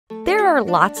There are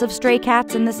lots of stray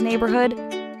cats in this neighborhood,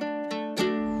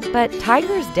 but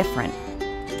Tiger's different.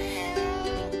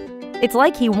 It's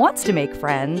like he wants to make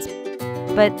friends,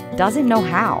 but doesn't know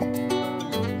how.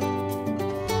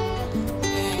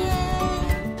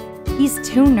 He's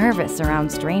too nervous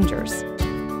around strangers.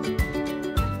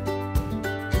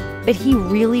 But he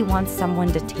really wants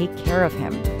someone to take care of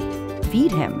him,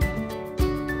 feed him,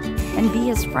 and be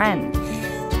his friend.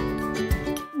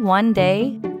 One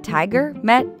day, Tiger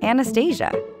met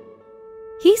Anastasia.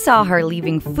 He saw her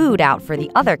leaving food out for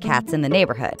the other cats in the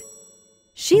neighborhood.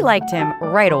 She liked him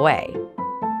right away.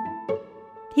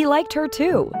 He liked her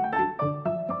too.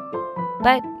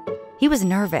 But he was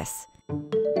nervous.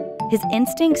 His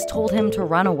instincts told him to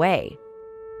run away.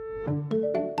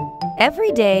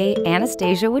 Every day,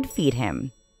 Anastasia would feed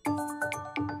him.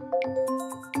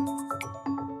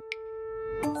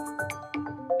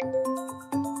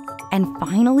 And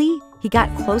finally, he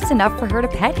got close enough for her to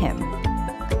pet him.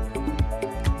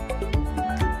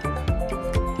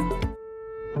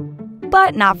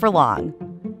 But not for long.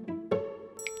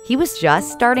 He was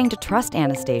just starting to trust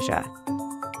Anastasia.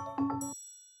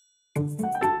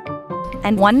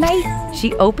 And one night,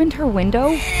 she opened her window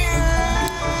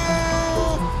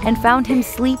and found him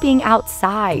sleeping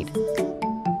outside.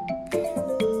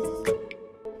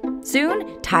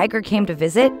 Soon, Tiger came to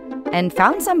visit and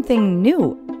found something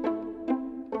new.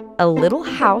 A little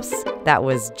house that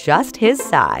was just his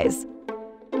size.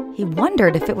 He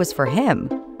wondered if it was for him.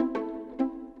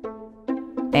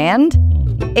 And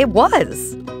it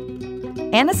was.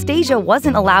 Anastasia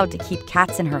wasn't allowed to keep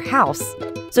cats in her house,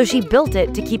 so she built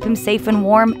it to keep him safe and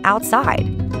warm outside.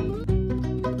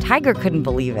 Tiger couldn't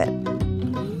believe it.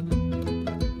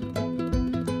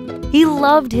 He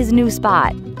loved his new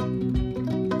spot.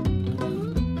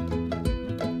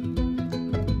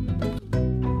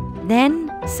 Then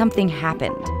something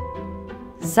happened.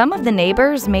 Some of the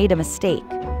neighbors made a mistake.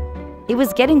 It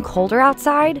was getting colder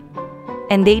outside,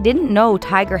 and they didn't know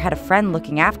Tiger had a friend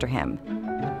looking after him.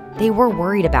 They were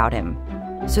worried about him,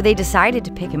 so they decided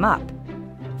to pick him up.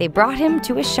 They brought him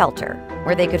to a shelter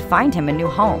where they could find him a new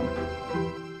home.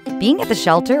 Being at the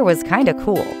shelter was kinda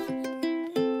cool.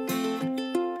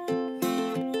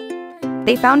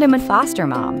 They found him a foster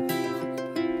mom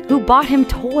who bought him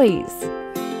toys.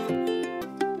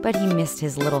 But he missed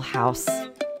his little house.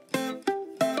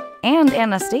 And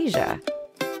Anastasia.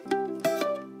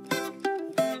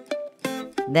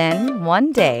 Then,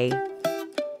 one day,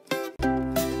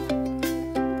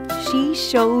 she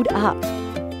showed up.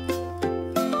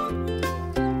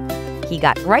 He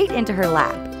got right into her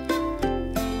lap.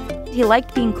 He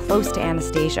liked being close to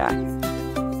Anastasia.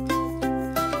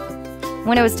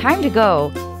 When it was time to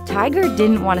go, Tiger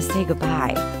didn't want to say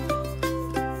goodbye.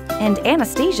 And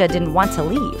Anastasia didn't want to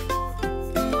leave.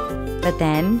 But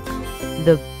then,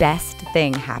 the best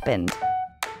thing happened.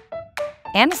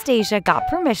 Anastasia got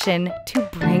permission to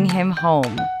bring him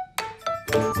home.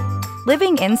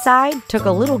 Living inside took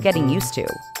a little getting used to.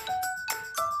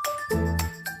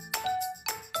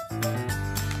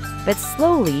 But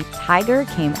slowly, Tiger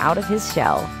came out of his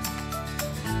shell.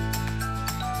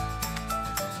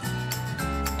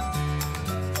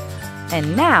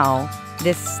 And now,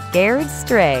 this scared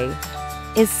stray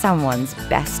is someone's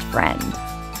best friend.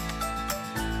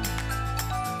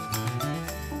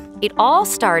 It all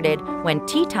started when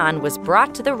Teton was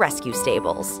brought to the rescue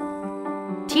stables.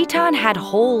 Teton had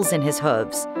holes in his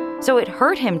hooves, so it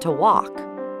hurt him to walk.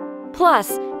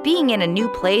 Plus, being in a new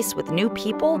place with new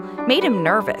people made him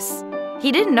nervous.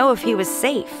 He didn't know if he was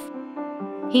safe.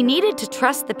 He needed to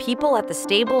trust the people at the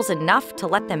stables enough to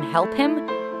let them help him,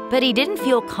 but he didn't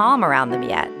feel calm around them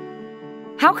yet.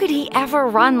 How could he ever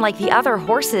run like the other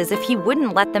horses if he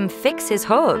wouldn't let them fix his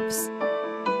hooves?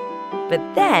 But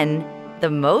then, the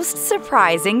most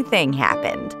surprising thing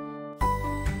happened.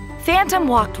 Phantom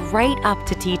walked right up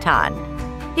to Teton.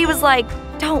 He was like,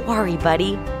 "Don't worry,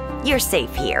 buddy. You're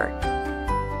safe here."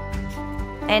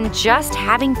 And just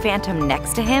having Phantom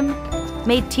next to him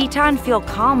made Teton feel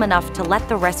calm enough to let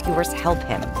the rescuers help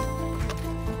him.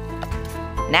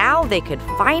 Now they could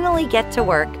finally get to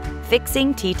work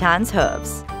fixing Teton's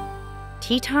hooves.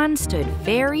 Teton stood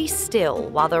very still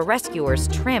while the rescuers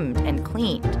trimmed and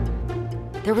cleaned.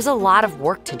 There was a lot of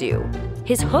work to do.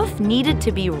 His hoof needed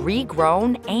to be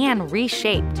regrown and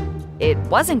reshaped. It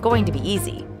wasn't going to be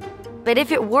easy. But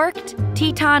if it worked,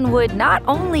 Teton would not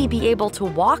only be able to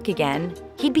walk again,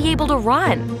 he'd be able to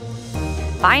run.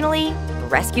 Finally, the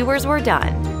rescuers were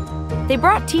done. They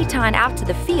brought Teton out to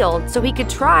the field so he could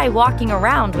try walking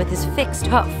around with his fixed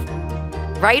hoof.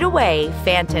 Right away,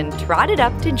 Phantom trotted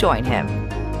up to join him.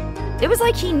 It was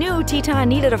like he knew Teton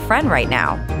needed a friend right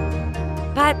now.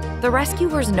 But the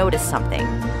rescuers noticed something.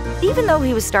 Even though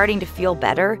he was starting to feel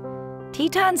better,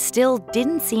 Teton still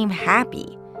didn't seem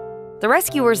happy. The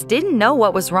rescuers didn't know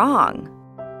what was wrong.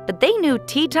 But they knew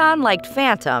Teton liked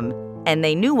Phantom, and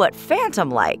they knew what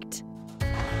Phantom liked: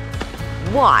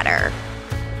 water.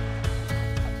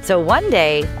 So one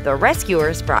day, the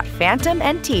rescuers brought Phantom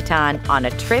and Teton on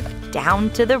a trip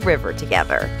down to the river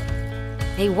together.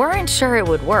 They weren't sure it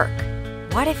would work.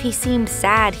 What if he seemed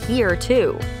sad here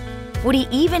too? Would he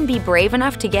even be brave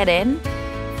enough to get in?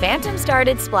 Phantom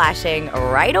started splashing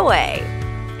right away.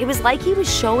 It was like he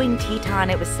was showing Teton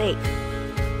it was safe.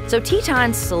 So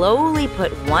Teton slowly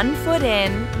put one foot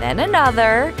in, then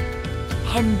another,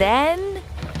 and then…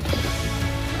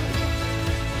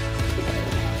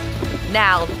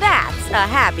 Now that's a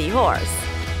happy horse.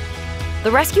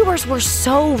 The rescuers were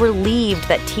so relieved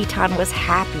that Teton was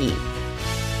happy.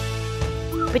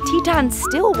 But Teton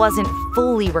still wasn't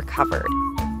fully recovered.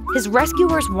 His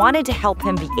rescuers wanted to help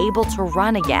him be able to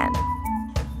run again.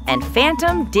 And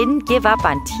Phantom didn't give up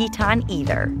on Teton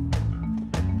either.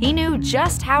 He knew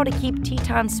just how to keep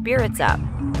Teton's spirits up.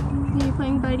 Are you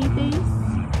playing Buddy Face?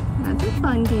 That's a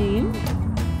fun game.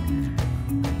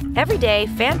 Every day,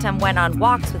 Phantom went on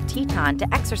walks with Teton to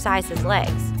exercise his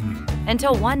legs.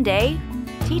 Until one day,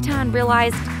 Teton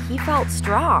realized he felt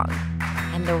strong.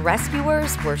 And the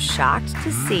rescuers were shocked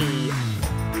to see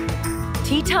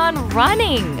Teton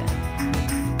running.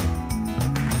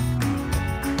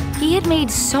 He had made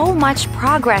so much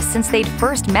progress since they'd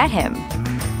first met him.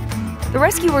 The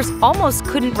rescuers almost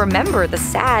couldn't remember the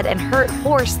sad and hurt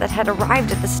horse that had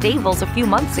arrived at the stables a few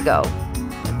months ago.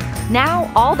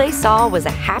 Now all they saw was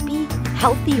a happy,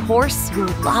 healthy horse who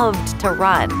loved to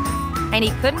run. And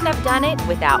he couldn't have done it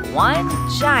without one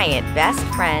giant best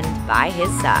friend by his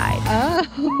side.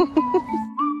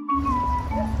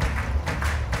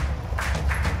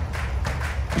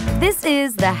 This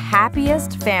is the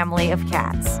happiest family of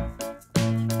cats.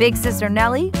 Big sister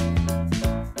Nellie,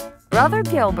 brother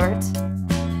Gilbert,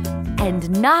 and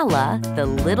Nala, the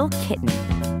little kitten.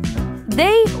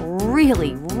 They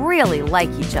really, really like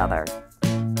each other.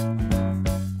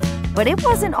 But it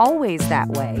wasn't always that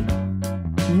way.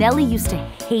 Nellie used to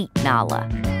hate Nala.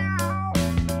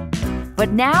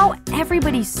 But now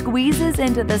everybody squeezes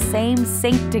into the same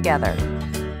sink together,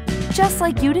 just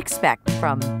like you'd expect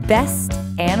from best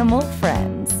animal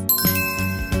friends.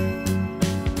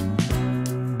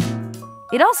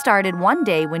 It all started one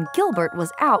day when Gilbert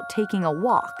was out taking a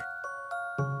walk.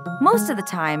 Most of the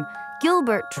time,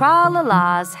 Gilbert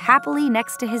tra-la-las happily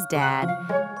next to his dad.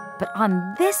 But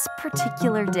on this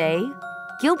particular day,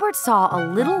 Gilbert saw a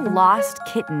little lost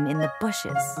kitten in the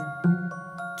bushes.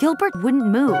 Gilbert wouldn't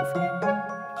move.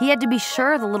 He had to be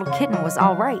sure the little kitten was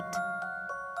all right.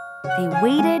 They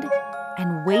waited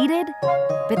and waited,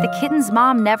 but the kitten's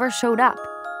mom never showed up.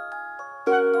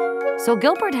 So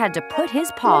Gilbert had to put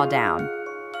his paw down.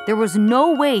 There was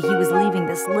no way he was leaving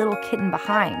this little kitten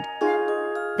behind.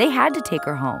 They had to take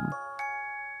her home.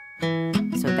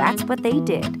 So that's what they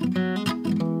did.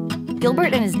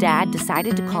 Gilbert and his dad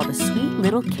decided to call the sweet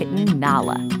little kitten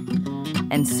Nala.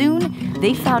 And soon,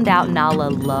 they found out Nala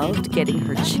loved getting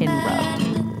her chin rubbed.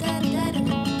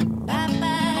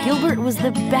 Gilbert was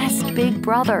the best big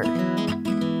brother.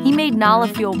 He made Nala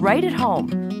feel right at home.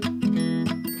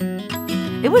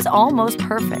 It was almost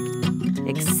perfect,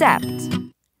 except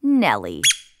Nellie.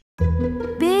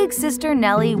 Big sister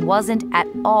Nellie wasn't at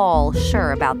all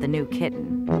sure about the new kitten.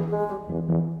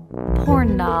 Poor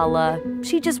Nala,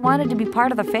 she just wanted to be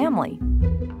part of the family.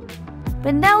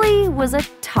 But Nellie was a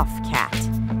tough cat,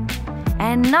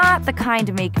 and not the kind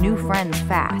to make new friends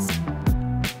fast.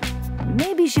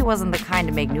 Maybe she wasn't the kind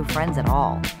to make new friends at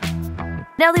all.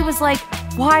 Nellie was like,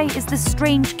 "Why is this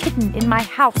strange kitten in my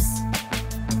house?"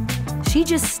 She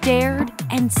just stared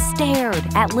and stared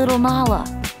at little Nala.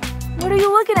 "What are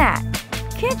you looking at?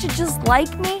 Can't you just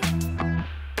like me?"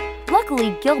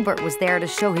 Luckily, Gilbert was there to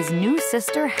show his new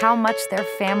sister how much their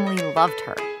family loved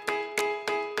her.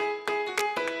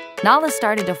 Nala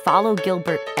started to follow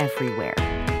Gilbert everywhere.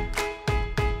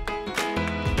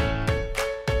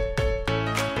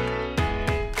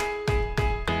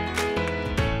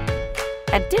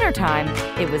 At dinner time,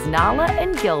 it was Nala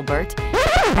and Gilbert,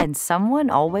 and someone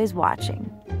always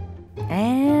watching.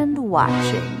 And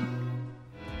watching.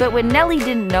 But what Nellie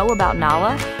didn't know about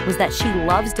Nala was that she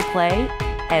loves to play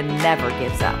and never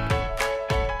gives up.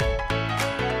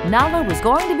 Nala was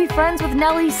going to be friends with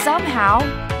Nellie somehow.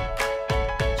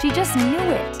 She just knew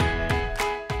it.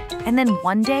 And then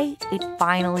one day, it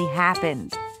finally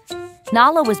happened.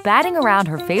 Nala was batting around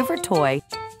her favorite toy,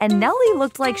 and Nellie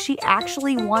looked like she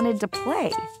actually wanted to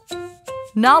play.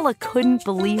 Nala couldn't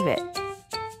believe it.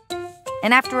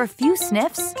 And after a few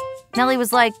sniffs, Nellie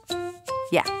was like,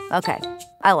 yeah, okay,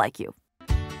 I like you.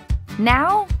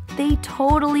 Now they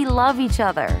totally love each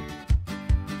other.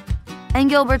 And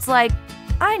Gilbert's like,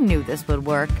 I knew this would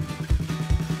work.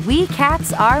 We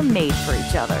cats are made for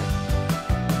each other.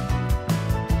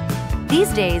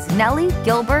 These days, Nellie,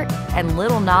 Gilbert, and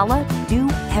little Nala do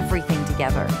everything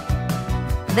together.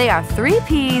 They are 3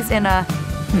 peas in a,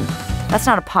 that's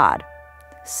not a pod,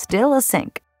 still a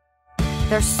sink.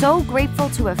 They're so grateful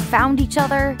to have found each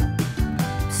other,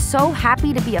 so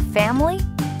happy to be a family,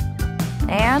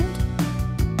 and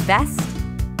best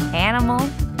animal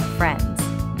friends.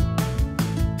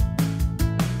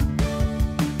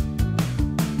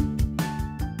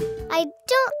 I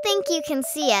don't think you can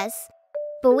see us,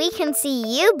 but we can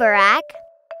see you, Barak.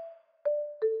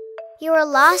 You were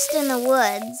lost in the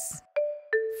woods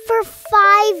for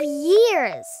 5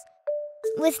 years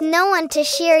with no one to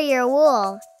shear your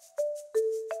wool.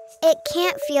 It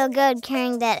can't feel good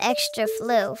carrying that extra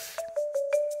floof.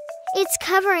 It's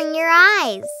covering your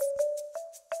eyes.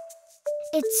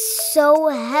 It's so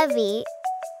heavy,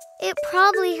 it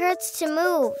probably hurts to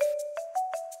move.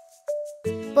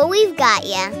 But we've got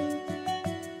ya.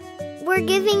 We're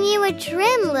giving you a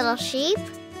trim, little sheep.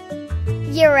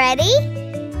 You ready?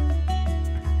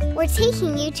 We're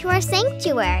taking you to our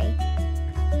sanctuary.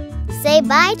 Say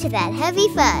bye to that heavy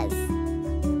fuzz.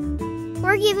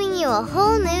 We're giving you a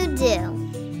whole new do.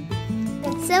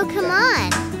 So come on.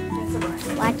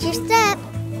 Watch your step.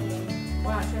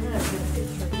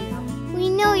 We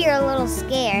know you're a little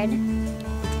scared.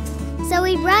 So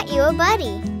we brought you a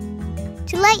buddy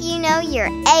to let you know you're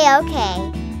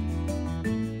A-OK.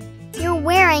 You're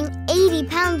wearing 80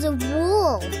 pounds of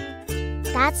wool.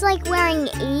 That's like wearing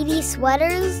 80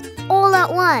 sweaters all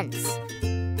at once.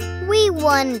 We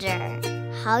wonder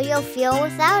how you'll feel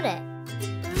without it.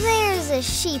 There's a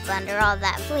sheep under all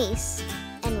that fleece,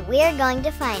 and we're going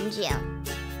to find you.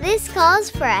 This calls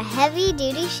for a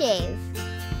heavy-duty shave.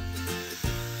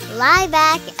 Lie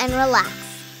back and relax.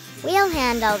 We'll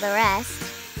handle the rest.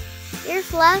 Your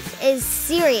fluff is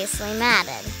seriously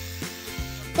matted.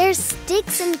 There's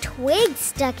sticks and twigs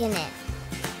stuck in it.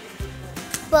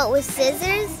 But with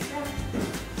scissors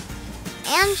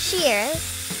and shears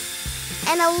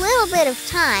and a little bit of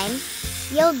time,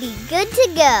 you'll be good to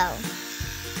go.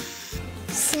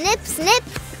 Snip, snip.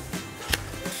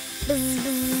 Bzz,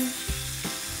 bzz.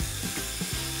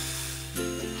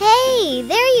 Hey,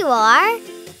 there you are.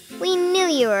 We knew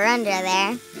you were under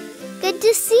there. Good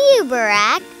to see you,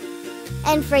 Barak.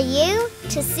 And for you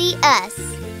to see us.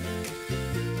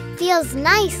 Feels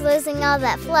nice losing all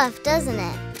that fluff, doesn't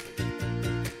it?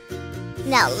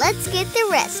 Now let's get the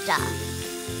rest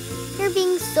off. You're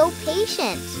being so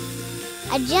patient.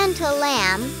 A gentle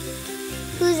lamb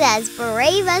who's as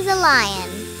brave as a lion.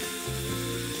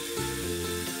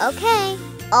 Okay,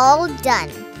 all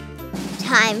done.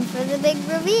 Time for the big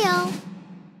reveal.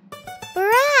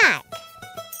 Barak!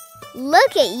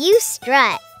 Look at you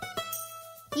strut.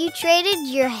 You traded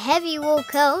your heavy wool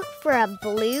coat for a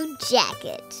blue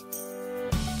jacket.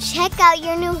 Check out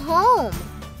your new home.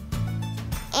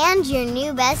 And your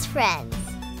new best friends,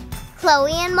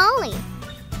 Chloe and Molly.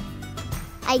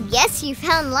 I guess you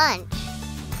found lunch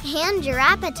and your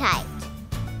appetite.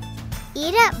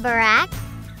 Eat up, Barak.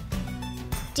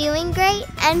 Doing great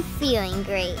and feeling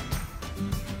great.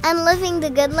 And living the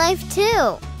good life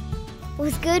too.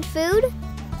 With good food,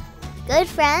 good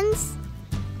friends,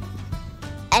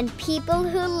 and people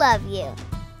who love you.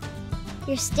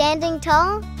 You're standing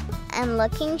tall and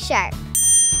looking sharp.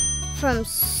 From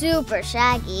super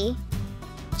shaggy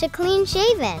to clean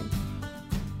shaven.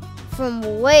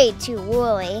 From way too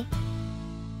woolly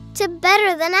to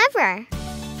better than ever.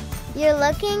 You're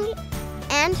looking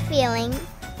and feeling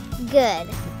good.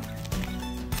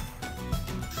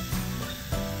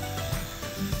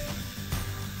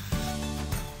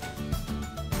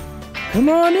 Come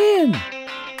on in.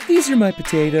 These are my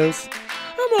potatoes.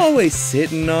 I'm always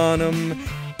sitting on them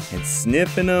and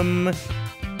sniffing them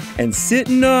and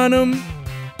sitting on them.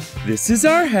 This is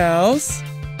our house.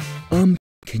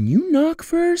 Can you knock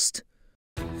first?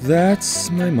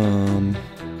 That's my mom.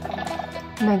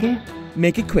 Maggie,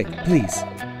 Make it quick, please.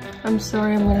 I'm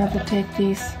sorry, I'm gonna have to take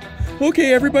these.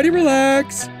 Okay, everybody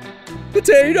relax.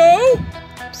 Potato!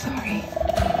 Sorry.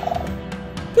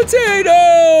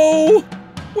 Potato!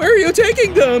 Where are you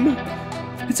taking them?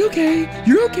 It's okay.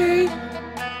 You're okay.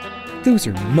 Those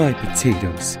are my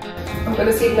potatoes. I'm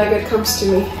gonna see if Megan comes to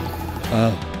me.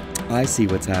 Oh, I see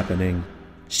what's happening.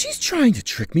 She's trying to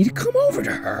trick me to come over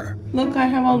to her. Look, I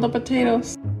have all the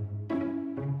potatoes.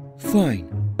 Fine.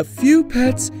 A few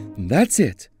pets, and that's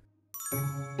it.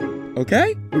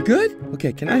 Okay, we're good?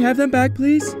 Okay, can I have them back,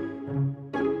 please?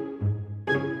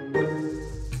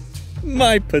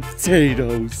 My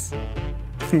potatoes.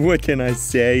 What can I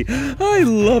say? I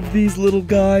love these little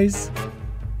guys.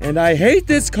 And I hate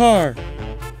this car.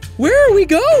 Where are we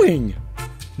going?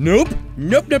 Nope.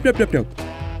 Nope.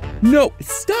 No,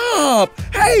 stop!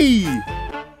 Hey!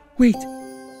 Wait,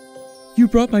 you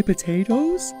brought my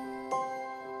potatoes?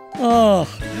 Oh,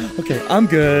 okay, I'm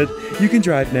good. You can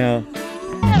drive now.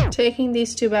 Taking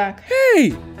these two back. Hey,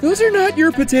 those are not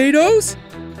your potatoes.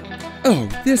 Oh,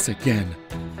 this again.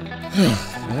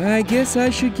 I guess I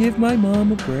should give my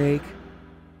mom a break.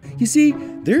 You see,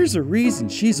 there's a reason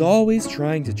she's always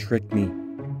trying to trick me.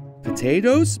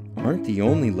 Potatoes aren't the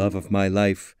only love of my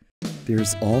life.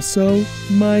 There's also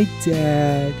my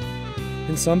dad.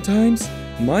 And sometimes,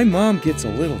 my mom gets a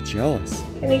little jealous.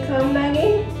 Can you come,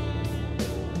 Maggie?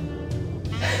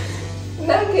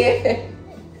 Maggie!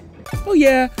 Oh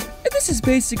yeah, and this is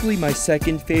basically my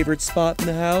second favorite spot in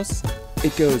the house.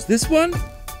 It goes this one,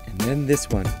 and then this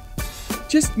one.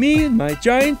 Just me and my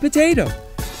giant potato.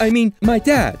 I mean, my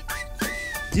dad.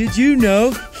 Did you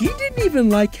know he didn't even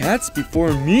like cats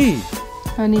before me?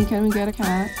 Honey, can we get a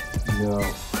cat? No.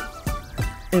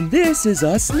 And this is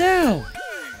us now.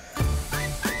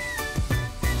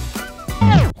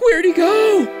 Where'd he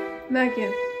go? Maggie,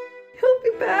 he'll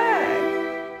be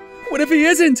back. What if he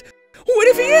isn't? What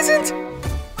if he isn't?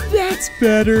 That's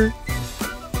better.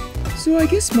 So I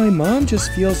guess my mom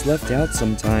just feels left out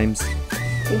sometimes.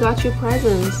 We got you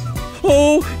presents.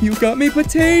 Oh, you got me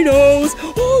potatoes.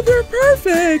 Oh, they're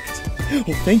perfect. Oh,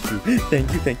 thank you.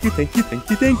 Thank you, thank you, thank you, thank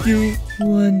you, thank you.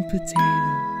 1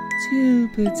 potato, 2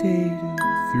 potatoes,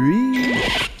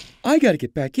 3. I gotta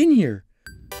get back in here.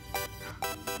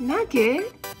 Maggie?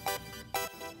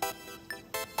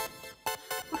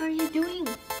 What are you doing?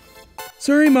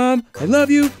 Sorry, Mom. I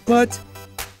love you, but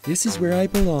this is where I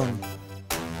belong.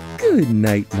 Good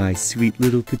night, my sweet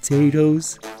little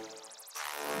potatoes.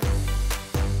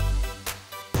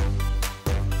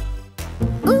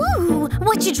 Ooh,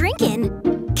 what you drinking?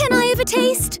 Can I have a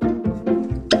taste?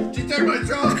 She took my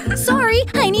job! Sorry,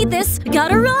 I need this.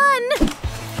 Gotta run!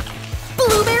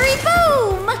 Blueberry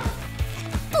boom!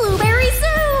 Blueberry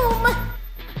zoom!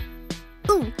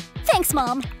 Ooh, thanks,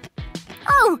 Mom.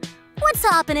 Oh, what's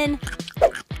happening?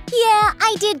 Yeah,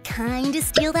 I did kinda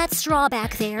steal that straw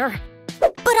back there. But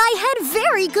I had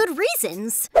very good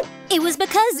reasons. It was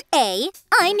because A,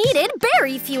 I needed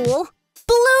berry fuel.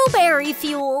 Blueberry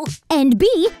fuel. And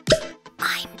B,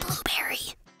 I'm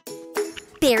blueberry.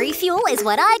 Berry fuel is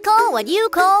what I call what you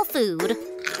call food.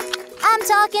 I'm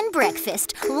talking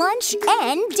breakfast, lunch,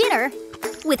 and dinner,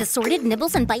 with assorted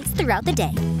nibbles and bites throughout the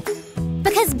day.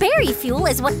 Because berry fuel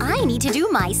is what I need to do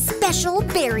my special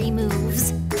berry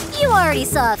moves. You already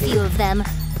saw a few of them.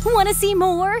 Wanna see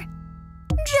more?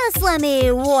 Just let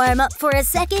me warm up for a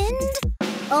second.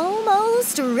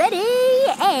 Almost ready,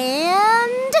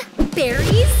 and...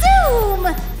 berry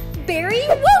zoom! Berry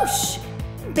whoosh!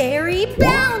 Berry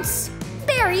bounce!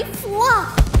 Berry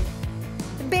flop!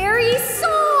 Berry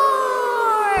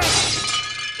soar!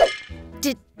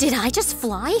 Did I just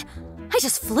fly? I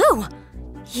just flew.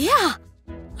 Yeah,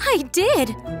 I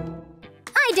did.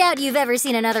 I doubt you've ever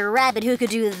seen another rabbit who could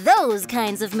do those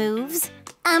kinds of moves.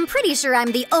 I'm pretty sure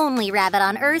I'm the only rabbit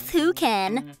on Earth who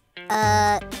can.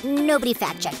 Nobody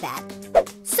fact-check that.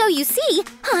 So you see,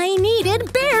 I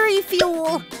needed berry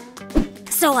fuel.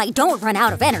 So I don't run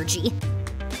out of energy.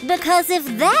 Because if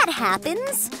that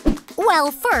happens,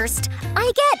 well, first,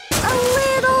 I get a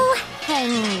little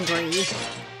hangry.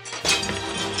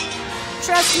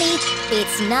 Trust me,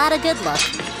 it's not a good look.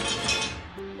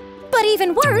 But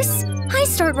even worse, I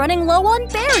start running low on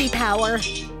berry power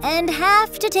and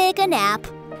have to take a nap.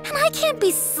 And I can't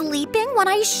be sleeping when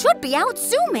I should be out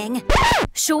zooming.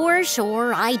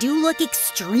 Sure, I do look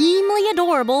extremely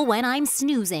adorable when I'm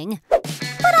snoozing.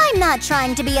 But I'm not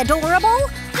trying to be adorable.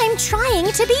 I'm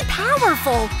trying to be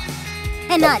powerful.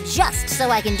 And not just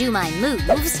so I can do my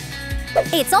moves.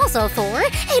 It's also for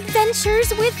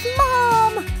adventures with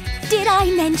Mom. Did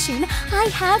I mention I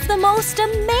have the most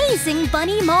amazing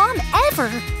bunny mom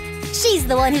ever? She's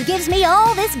the one who gives me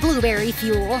all this blueberry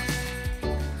fuel.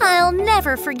 I'll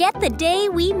never forget the day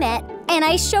we met, and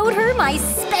I showed her my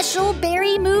special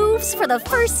berry moves for the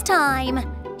first time.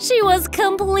 She was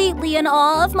completely in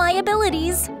awe of my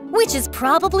abilities, which is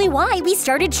probably why we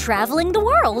started traveling the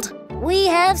world. We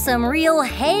have some real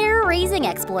hair-raising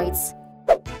exploits.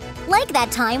 Like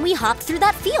that time we hopped through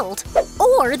that field.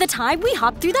 Or the time we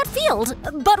hopped through that field,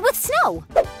 but with snow.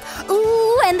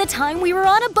 Ooh, and the time we were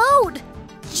on a boat.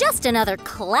 Just another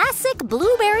classic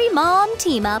Blueberry Mom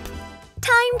team-up.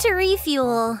 Time to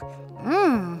refuel.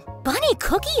 Bunny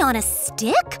cookie on a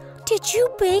stick? Did you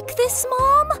bake this,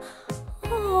 Mom?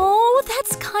 Oh,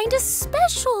 that's kinda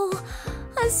special.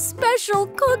 A special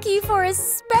cookie for a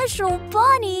special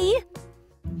bunny.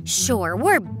 Sure,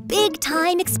 we're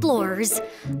big-time explorers,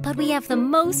 but we have the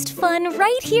most fun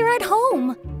right here at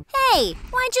home. Hey,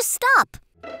 why'd you stop?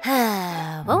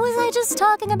 What was I just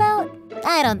talking about?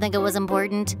 I don't think it was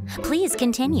important. Please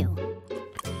continue.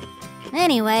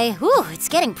 Anyway, it's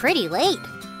getting pretty late.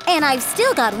 And I've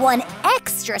still got one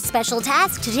extra special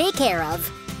task to take care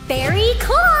of. Berry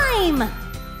climb!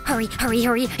 Hurry, hurry,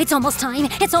 hurry. It's almost time.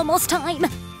 It's almost time.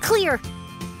 Clear.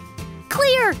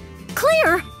 Clear.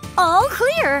 Clear. All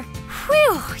clear.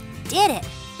 Whew, did it.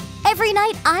 Every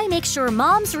night I make sure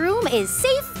Mom's room is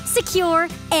safe, secure,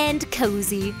 and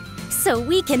cozy. So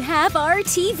we can have our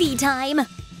TV time.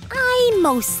 I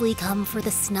mostly come for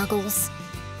the snuggles.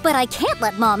 But I can't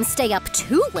let Mom stay up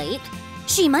too late.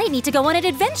 She might need to go on an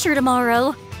adventure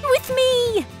tomorrow. With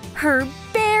me, her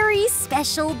very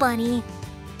special bunny.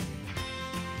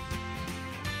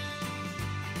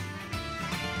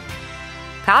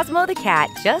 Cosmo the cat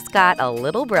just got a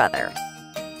little brother.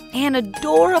 An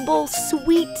adorable,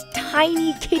 sweet,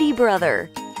 tiny kitty brother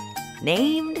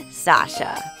named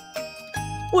Sasha.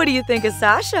 What do you think of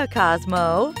Sasha,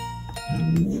 Cosmo?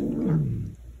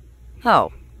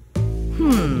 Oh.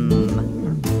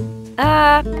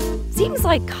 Seems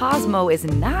like Cosmo is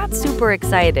not super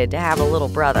excited to have a little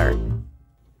brother.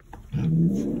 How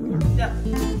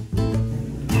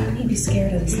can you be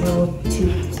scared of this little 2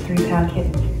 to 3 pound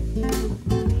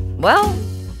kitten? Well,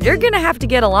 you're gonna have to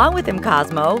get along with him,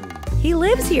 Cosmo. He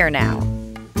lives here now.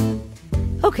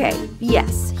 Okay,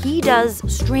 yes, he does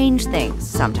strange things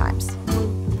sometimes.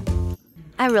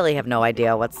 I really have no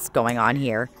idea what's going on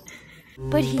here.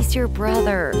 But he's your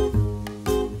brother.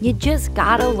 You just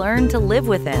gotta learn to live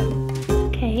with him.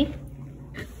 Okay.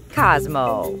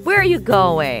 Cosmo, where are you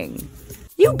going?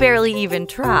 You barely even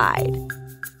tried.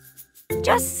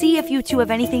 Just see if you two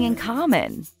have anything in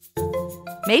common.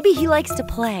 Maybe he likes to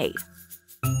play.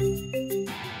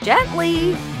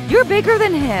 Gently, you're bigger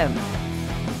than him.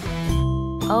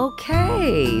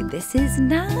 Okay, this is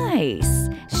nice.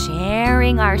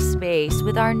 Sharing our space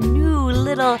with our new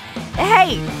little...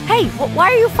 Hey,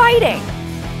 why are you fighting?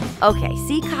 Okay,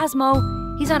 see, Cosmo?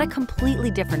 He's on a completely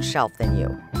different shelf than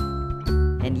you.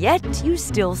 And yet, you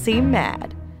still seem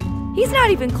mad. He's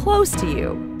not even close to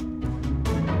you.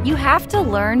 You have to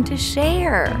learn to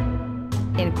share,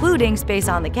 including space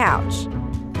on the couch.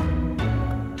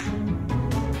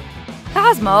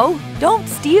 Cosmo, don't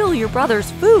steal your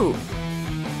brother's food.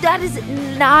 That is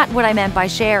not what I meant by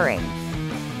sharing.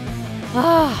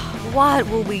 What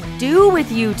will we do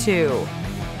with you two?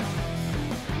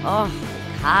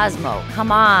 Cosmo,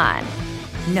 come on.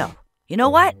 No, you know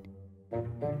what?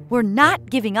 We're not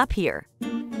giving up here.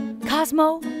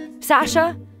 Cosmo,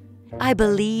 Sasha, I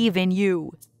believe in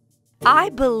you. I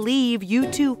believe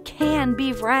you two can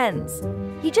be friends.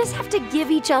 You just have to give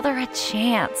each other a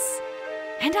chance.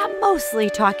 And I'm mostly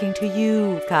talking to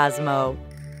you, Cosmo.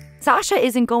 Sasha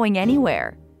isn't going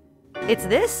anywhere. It's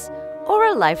this or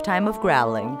a lifetime of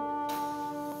growling.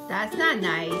 That's not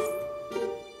nice.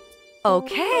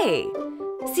 Okay.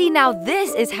 See, now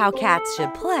this is how cats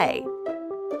should play.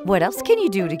 What else can you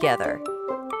do together?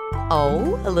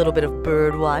 Oh, a little bit of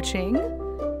bird watching.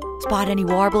 Spot any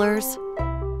warblers?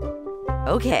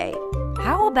 Okay,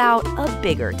 how about a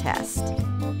bigger test?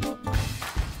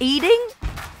 Eating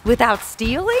without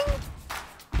stealing?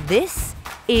 This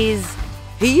is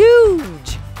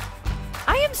huge!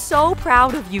 I am so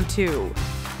proud of you two.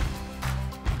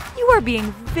 You are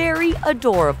being very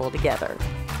adorable together.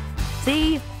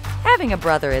 See, having a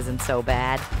brother isn't so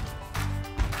bad.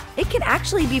 It can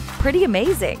actually be pretty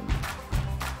amazing.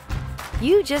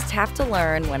 You just have to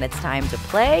learn when it's time to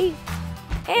play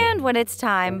and when it's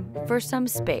time for some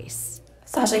space.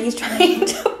 Sasha, he's trying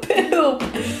to poop.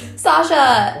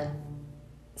 Sasha,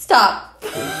 stop.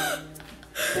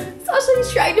 Sasha,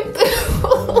 he's trying to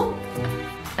poop.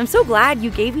 I'm so glad you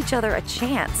gave each other a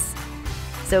chance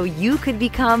so you could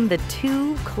become the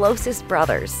two closest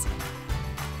brothers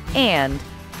and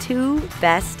two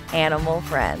best animal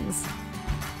friends.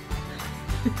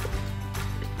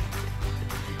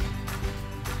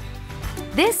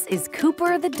 This is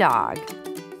Cooper the dog.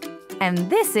 And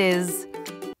this is,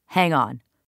 hang on,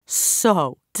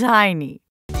 so tiny.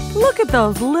 Look at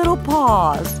those little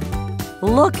paws.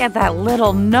 Look at that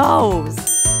little nose.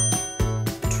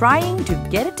 Trying to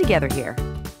get it together here.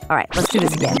 All right, let's do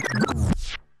this again.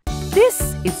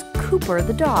 This is Cooper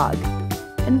the dog.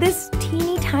 And this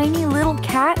teeny tiny little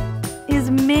cat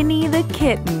is Minnie the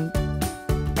kitten.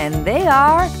 And they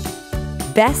are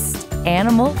best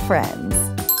animal friends.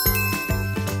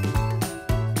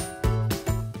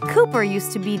 Cooper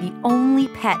used to be the only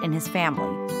pet in his family,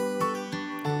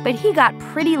 but he got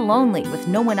pretty lonely with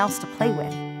no one else to play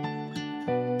with.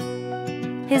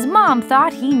 His mom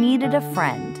thought he needed a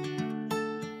friend.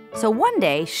 So one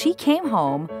day, she came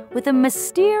home with a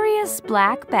mysterious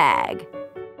black bag.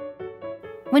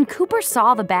 When Cooper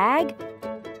saw the bag,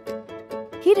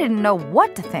 he didn't know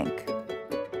what to think.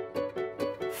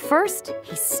 First,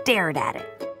 he stared at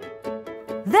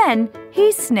it. Then,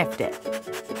 he sniffed it.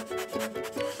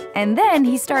 And then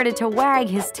he started to wag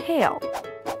his tail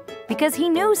because he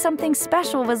knew something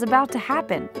special was about to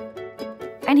happen.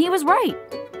 And he was right,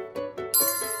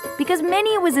 because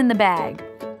Minnie was in the bag.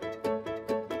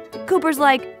 Cooper's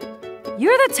like,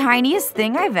 "You're the tiniest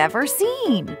thing I've ever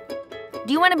seen.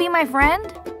 Do you want to be my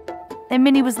friend?" And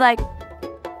Minnie was like,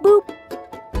 "Boop,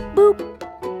 boop."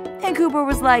 And Cooper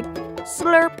was like,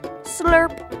 "Slurp,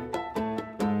 slurp."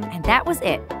 And that was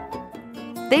it.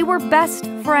 They were best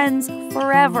friends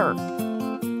forever.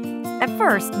 At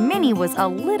first, Minnie was a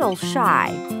little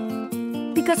shy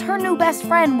because her new best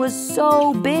friend was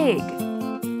so big.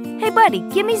 "Hey, buddy,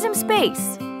 give me some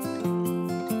space."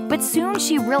 But soon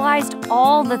she realized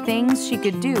all the things she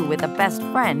could do with a best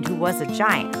friend who was a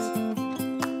giant.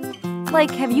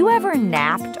 Like, have you ever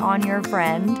napped on your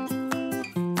friend?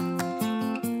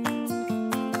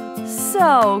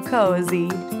 So cozy.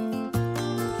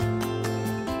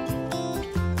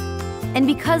 And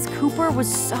because Cooper was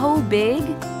so big,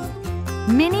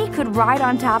 Minnie could ride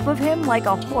on top of him like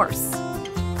a horse.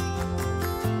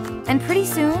 And pretty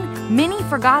soon, Minnie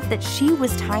forgot that she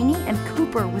was tiny and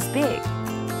Cooper was big.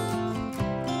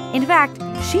 In fact,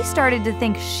 she started to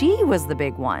think she was the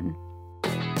big one.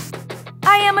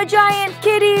 "I am a giant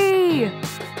kitty!"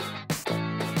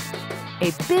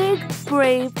 A big,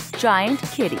 brave, giant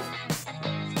kitty.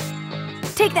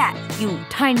 "Take that, you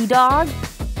tiny dog!"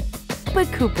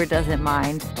 But Cooper doesn't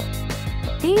mind.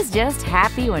 He's just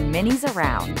happy when Minnie's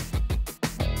around.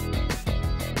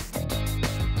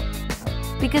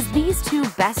 Because these two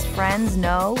best friends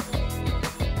know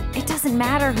it doesn't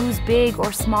matter who's big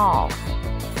or small.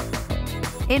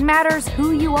 It matters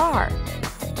who you are.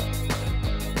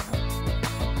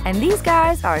 And these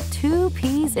guys are two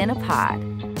peas in a pod.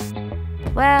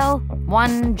 Well,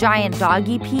 one giant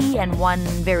doggy pea and one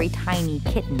very tiny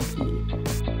kitten pea.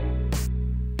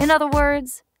 In other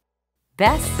words,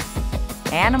 best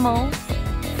animal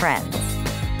friends.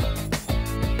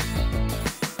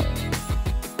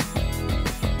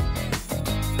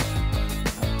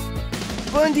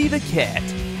 Bundy the cat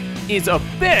is a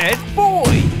bad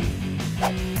boy.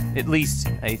 At least,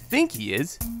 I think he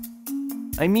is.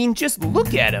 I mean, just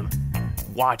look at him,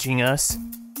 watching us.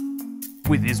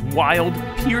 With his wild,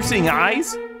 piercing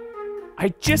eyes.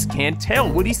 I just can't tell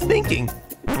what he's thinking.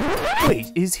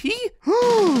 Wait, is he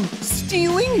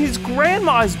stealing his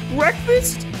grandma's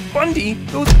breakfast? Bundy,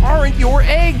 those aren't your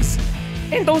eggs.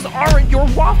 And those aren't your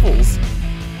waffles.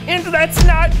 And that's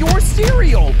not your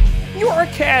cereal. You're a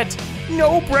cat.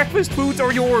 No breakfast foods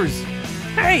are yours.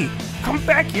 Hey, come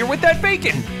back here with that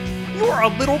bacon. You're a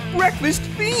little breakfast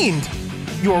fiend.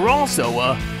 You're also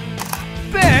a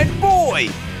bad boy.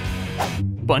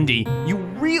 Bundy, you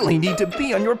really need to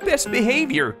be on your best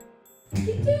behavior.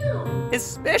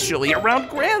 Especially around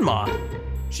Grandma.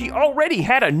 She already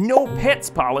had a no pets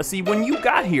policy when you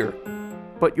got here.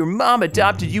 But your mom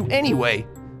adopted you anyway.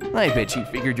 I bet she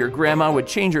figured your grandma would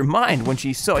change her mind when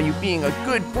she saw you being a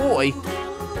good boy.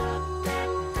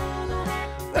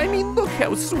 I mean, look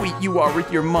how sweet you are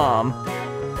with your mom.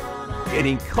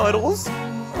 Getting cuddles,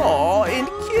 aw, and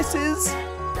kisses.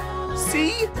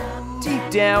 See? Deep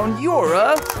down, you're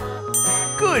a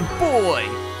good boy.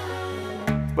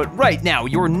 But right now,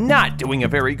 you're not doing a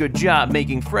very good job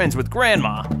making friends with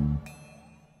Grandma.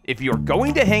 If you're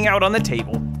going to hang out on the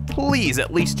table, please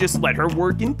at least just let her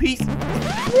work in peace.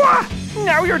 Wah!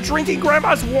 Now you're drinking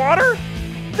Grandma's water?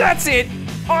 That's it,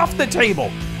 off the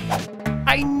table.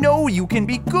 I know you can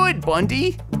be good,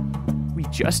 Bundy. We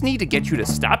just need to get you to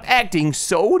stop acting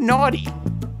so naughty.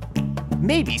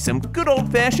 Maybe some good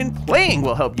old-fashioned playing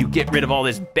will help you get rid of all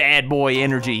this bad boy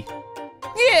energy.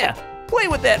 Yeah, play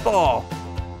with that ball.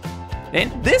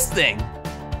 And this thing.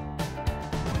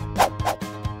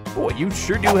 Boy, you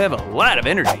sure do have a lot of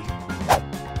energy.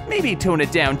 Maybe tone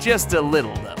it down just a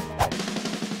little, though.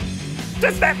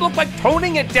 Does that look like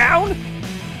toning it down?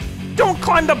 Don't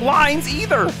climb the blinds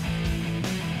either.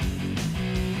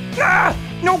 Ah,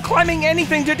 no climbing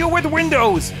anything to do with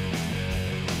windows.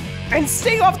 And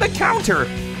stay off the counter.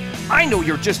 I know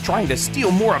you're just trying to steal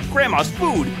more of Grandma's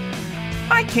food.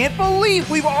 I can't believe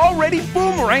we've already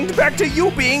boomeranged back to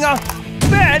you being a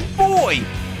bad boy.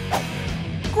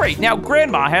 Great, now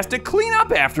Grandma has to clean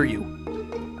up after you.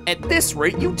 At this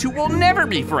rate, you two will never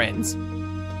be friends.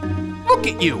 Look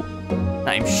at you.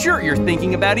 I'm sure you're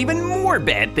thinking about even more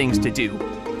bad things to do,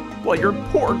 while your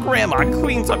poor grandma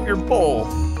cleans up your bowl.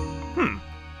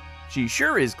 She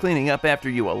sure is cleaning up after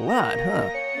you a lot, huh?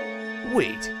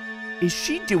 Wait, is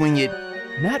she doing it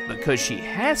not because she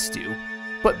has to,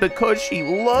 but because she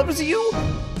loves you?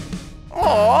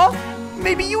 Aw,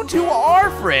 maybe you two are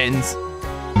friends.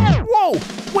 Whoa,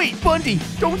 wait, Bundy,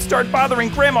 don't start bothering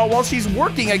Grandma while she's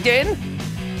working again.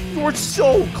 You're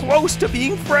so close to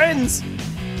being friends.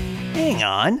 Hang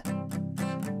on.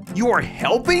 You're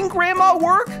helping Grandma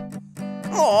work?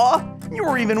 Aw,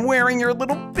 you're even wearing your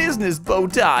little business bow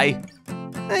tie.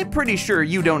 I'm pretty sure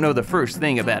you don't know the first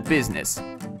thing about business,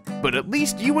 but at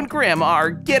least you and Grandma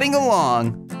are getting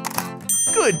along.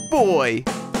 Good boy.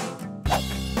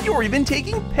 You're even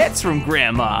taking pets from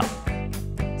Grandma.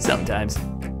 Sometimes.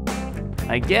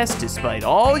 I guess despite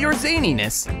all your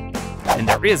zaniness, and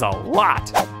there is a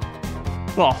lot,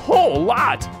 a whole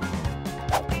lot,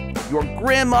 your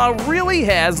grandma really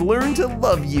has learned to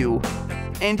love you,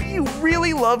 and you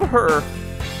really love her.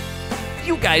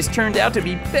 You guys turned out to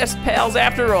be best pals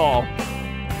after all.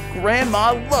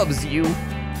 Grandma loves you,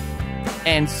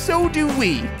 and so do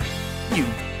we, you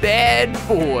bad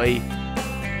boy.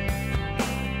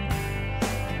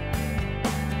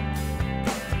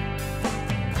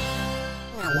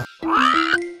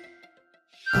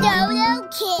 Dodo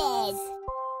Kids.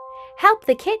 Help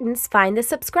the kittens find the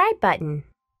subscribe button.